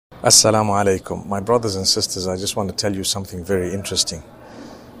Assalamu alaikum. My brothers and sisters, I just want to tell you something very interesting.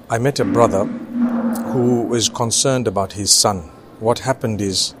 I met a brother who is concerned about his son. What happened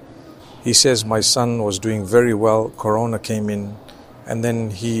is, he says, my son was doing very well, Corona came in, and then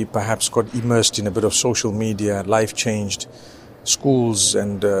he perhaps got immersed in a bit of social media, life changed, schools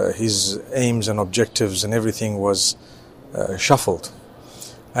and his aims and objectives and everything was shuffled.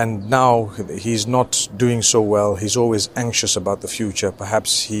 And now he's not doing so well. He's always anxious about the future.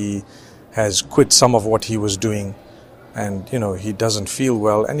 Perhaps he has quit some of what he was doing and, he doesn't feel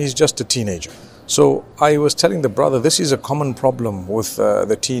well and he's just a teenager. So I was telling the brother, this is a common problem with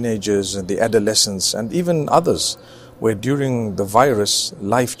the teenagers and the adolescents and even others, where during the virus,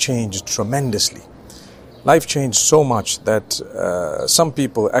 life changed tremendously. Life changed so much that some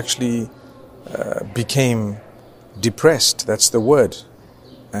people actually became depressed, that's the word.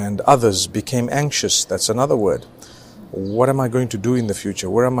 And others became anxious, that's another word. What am I going to do in the future?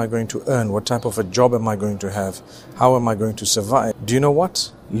 Where am I going to earn? What type of a job am I going to have? How am I going to survive? Do you know what?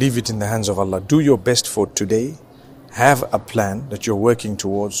 Leave it in the hands of Allah. Do your best for today. Have a plan that you're working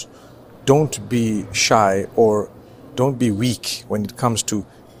towards. Don't be shy or don't be weak when it comes to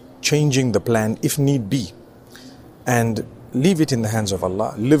changing the plan if need be. And leave it in the hands of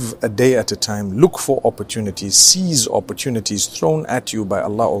Allah. Live a day at a time. Look for opportunities. Seize opportunities thrown at you by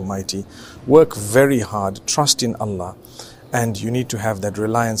Allah Almighty. Work very hard. Trust in Allah. And you need to have that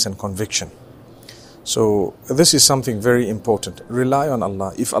reliance and conviction. So this is something very important. Rely on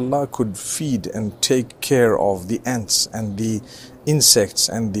Allah. If Allah could feed and take care of the ants and the insects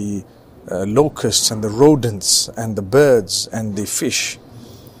and the locusts and the rodents and the birds and the fish,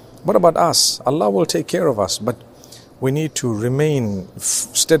 what about us? Allah will take care of us. But we need to remain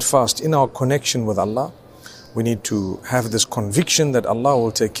steadfast in our connection with Allah. We need to have this conviction that Allah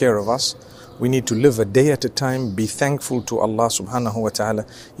will take care of us. We need to live a day at a time, be thankful to Allah subhanahu wa ta'ala.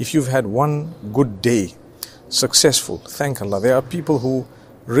 If you've had one good day, successful, thank Allah. There are people who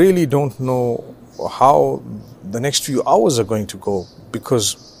really don't know how the next few hours are going to go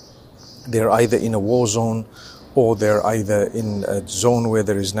because they're either in a war zone or they're either in a zone where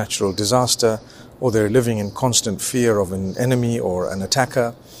there is natural disaster, or they're living in constant fear of an enemy or an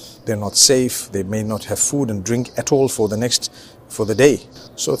attacker. They're not safe. They may not have food and drink at all for the day.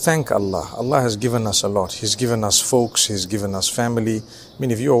 So thank Allah. Allah has given us a lot. He's given us folks. He's given us family. I mean,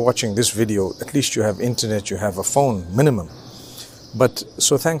 if you are watching this video, at least you have internet, you have a phone, minimum. But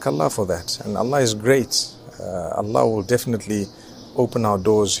so thank Allah for that. And Allah is great. Allah will definitely open our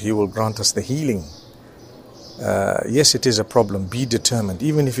doors. He will grant us the healing. Yes, it is a problem. Be determined.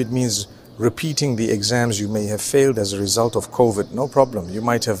 Even if it means repeating the exams you may have failed as a result of COVID, no problem. You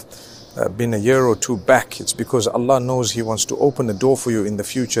might have been a year or two back. It's because Allah knows He wants to open a door for you in the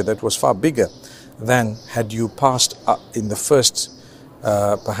future that was far bigger than had you passed in the first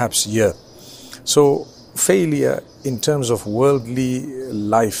perhaps year. So failure in terms of worldly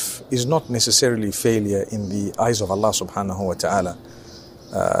life is not necessarily failure in the eyes of Allah subhanahu wa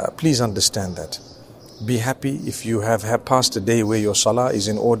ta'ala. Please understand that. Be happy if you have passed a day where your salah is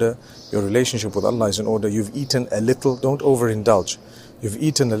in order, your relationship with Allah is in order, you've eaten a little, don't overindulge. You've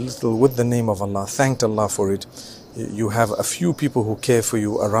eaten a little with the name of Allah, thanked Allah for it. You have a few people who care for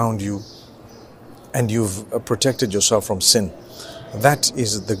you around you, and you've protected yourself from sin. That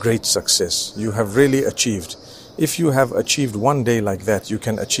is the great success. You have really achieved. If you have achieved one day like that, you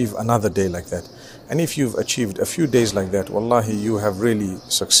can achieve another day like that. And if you've achieved a few days like that, wallahi, you have really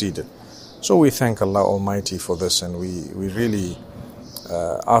succeeded. So we thank Allah Almighty for this, and we really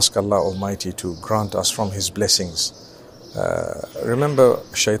ask Allah Almighty to grant us from His blessings. Remember,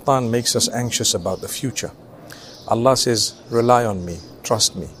 shaitan makes us anxious about the future. Allah says, rely on me,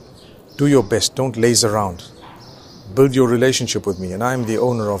 trust me. Do your best, don't laze around. Build your relationship with me, and I am the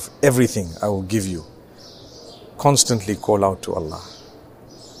owner of everything I will give you. Constantly call out to Allah.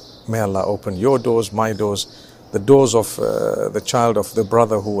 May Allah open your doors, my doors, the doors of the child of the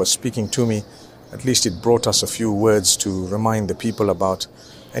brother who was speaking to me. At least it brought us a few words to remind the people about.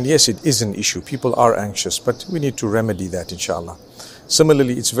 And yes, it is an issue. People are anxious, but we need to remedy that, inshallah.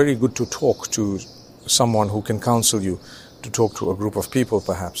 Similarly, it's very good to talk to someone who can counsel you, to talk to a group of people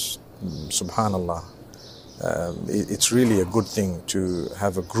perhaps. Subhanallah. It's really a good thing to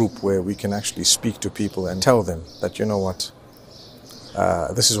have a group where we can actually speak to people and tell them that, you know what,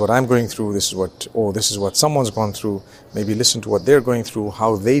 this is what I'm going through, this is what someone's gone through. Maybe listen to what they're going through,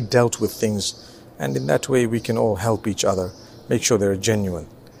 how they dealt with things, and in that way we can all help each other, make sure they're genuine.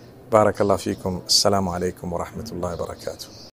 Barakallahu feekum. Assalamu alaikum wa rahmatullahi wa barakatuh.